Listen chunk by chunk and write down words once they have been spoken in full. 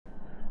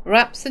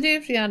Rhapsody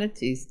of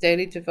Reality's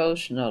Daily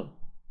Devotional,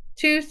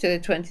 Tuesday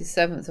the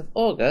 27th of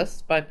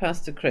August by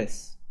Pastor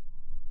Chris.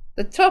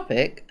 The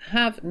topic,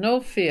 Have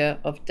No Fear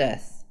of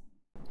Death.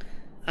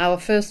 Our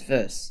first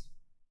verse.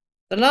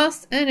 The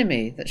last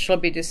enemy that shall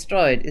be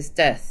destroyed is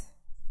death.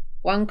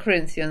 1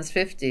 Corinthians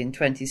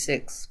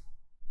 15:26.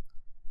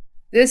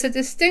 There's a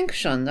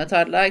distinction that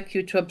I'd like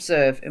you to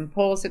observe in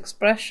Paul's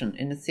expression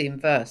in the theme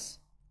verse.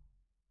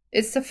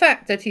 It's the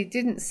fact that he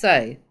didn't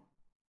say,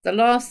 the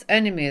last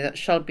enemy that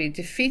shall be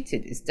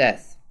defeated is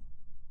death.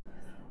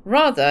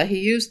 Rather, he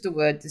used the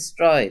word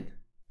destroyed.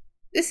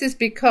 This is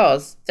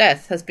because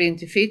death has been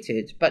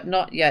defeated but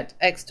not yet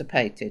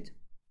extirpated.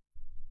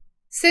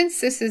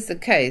 Since this is the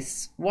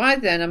case, why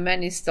then are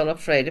many still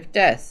afraid of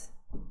death?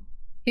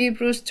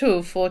 Hebrews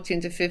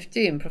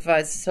 2:14-15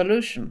 provides the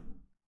solution.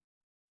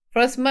 For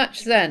as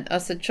much then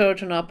as the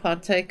children are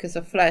partakers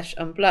of flesh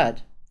and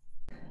blood,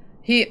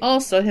 he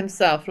also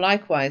himself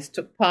likewise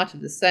took part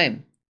of the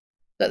same,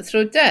 that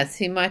through death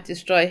he might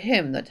destroy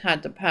him that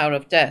had the power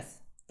of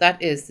death,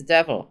 that is, the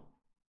devil,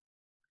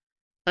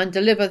 and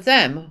deliver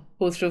them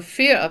who through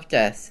fear of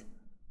death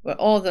were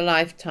all the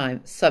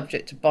lifetime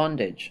subject to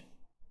bondage.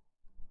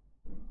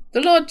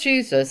 The Lord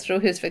Jesus,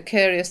 through his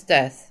vicarious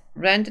death,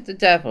 rendered the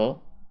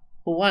devil,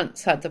 who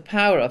once had the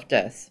power of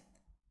death,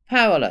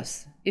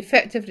 powerless,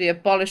 effectively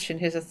abolishing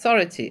his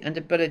authority and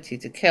ability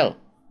to kill.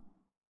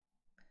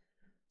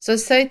 So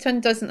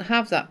Satan doesn't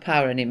have that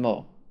power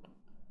anymore.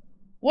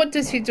 What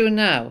does he do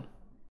now?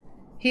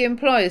 He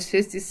employs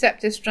his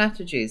deceptive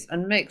strategies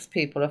and makes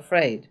people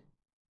afraid.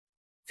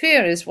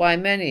 Fear is why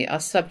many are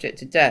subject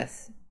to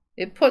death.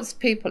 It puts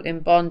people in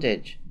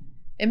bondage.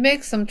 It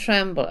makes them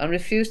tremble and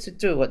refuse to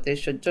do what they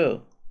should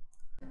do.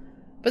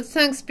 But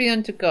thanks be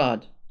unto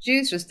God,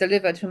 Jesus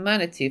delivered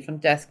humanity from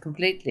death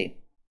completely.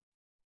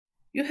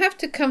 You have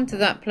to come to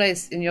that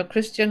place in your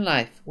Christian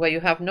life where you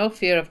have no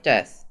fear of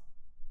death,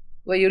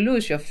 where you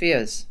lose your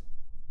fears.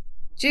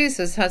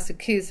 Jesus has the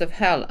keys of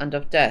hell and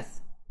of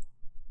death.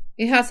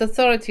 He has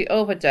authority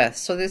over death,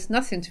 so there's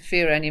nothing to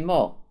fear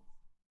anymore.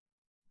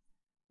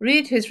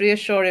 Read his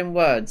reassuring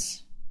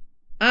words.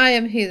 I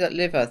am he that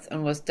liveth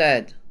and was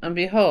dead, and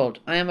behold,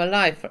 I am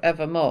alive for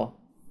evermore.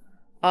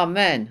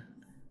 Amen,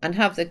 and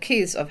have the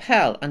keys of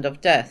hell and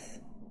of death.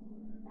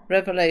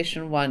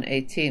 Revelation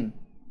 1:18.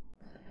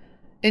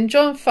 In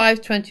John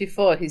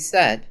 5:24 he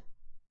said,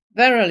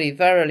 Verily,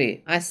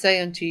 verily, I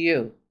say unto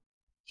you,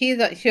 he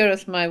that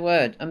heareth my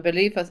word and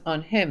believeth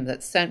on him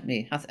that sent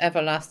me hath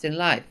everlasting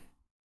life.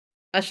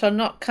 I shall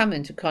not come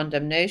into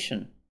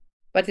condemnation,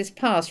 but is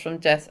passed from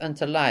death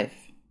unto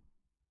life.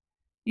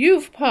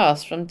 You've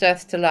passed from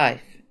death to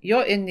life.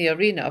 You're in the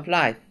arena of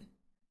life.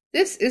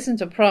 This isn't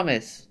a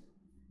promise.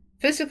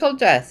 Physical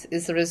death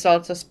is the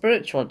result of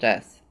spiritual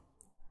death.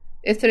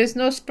 If there is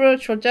no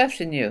spiritual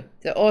death in you,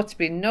 there ought to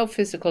be no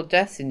physical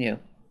death in you.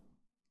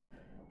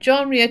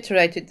 John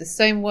reiterated the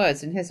same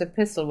words in his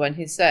epistle when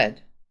he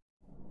said,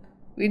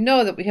 We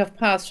know that we have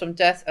passed from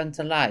death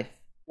unto life.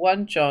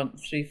 1 John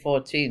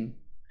 3:14.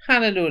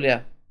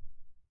 Hallelujah.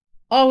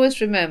 Always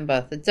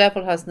remember, the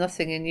devil has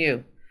nothing in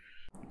you.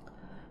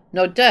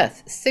 No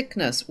death,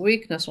 sickness,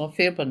 weakness, or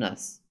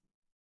feebleness.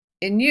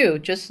 In you,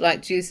 just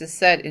like Jesus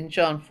said in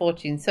John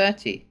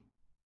 14:30,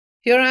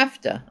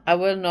 Hereafter I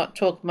will not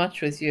talk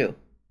much with you,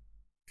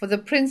 for the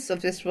prince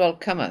of this world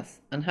cometh,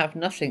 and have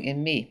nothing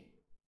in me.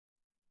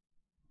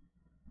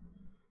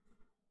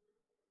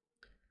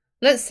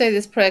 Let's say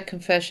this prayer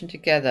confession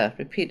together.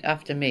 Repeat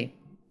after me.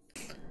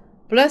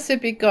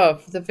 Blessed be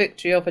God for the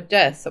victory over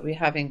death that we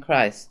have in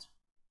Christ.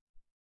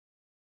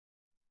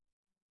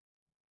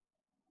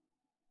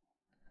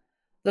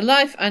 The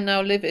life I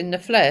now live in the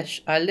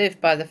flesh, I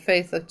live by the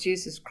faith of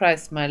Jesus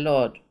Christ my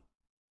Lord.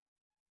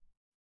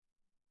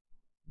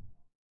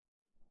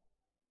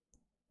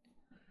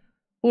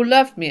 Who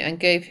loved me and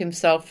gave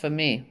himself for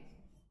me.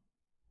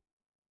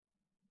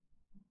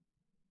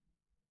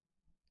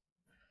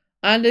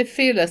 I live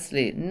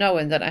fearlessly,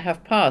 knowing that I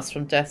have passed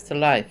from death to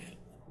life.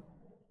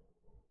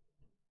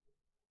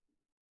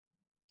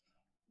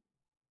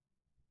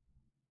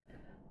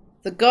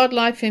 The God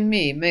life in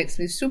me makes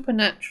me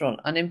supernatural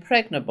and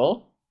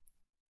impregnable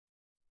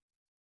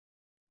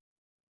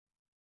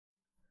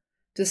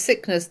to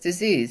sickness,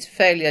 disease,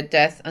 failure,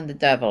 death, and the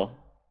devil.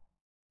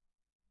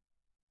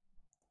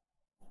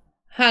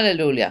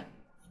 Hallelujah.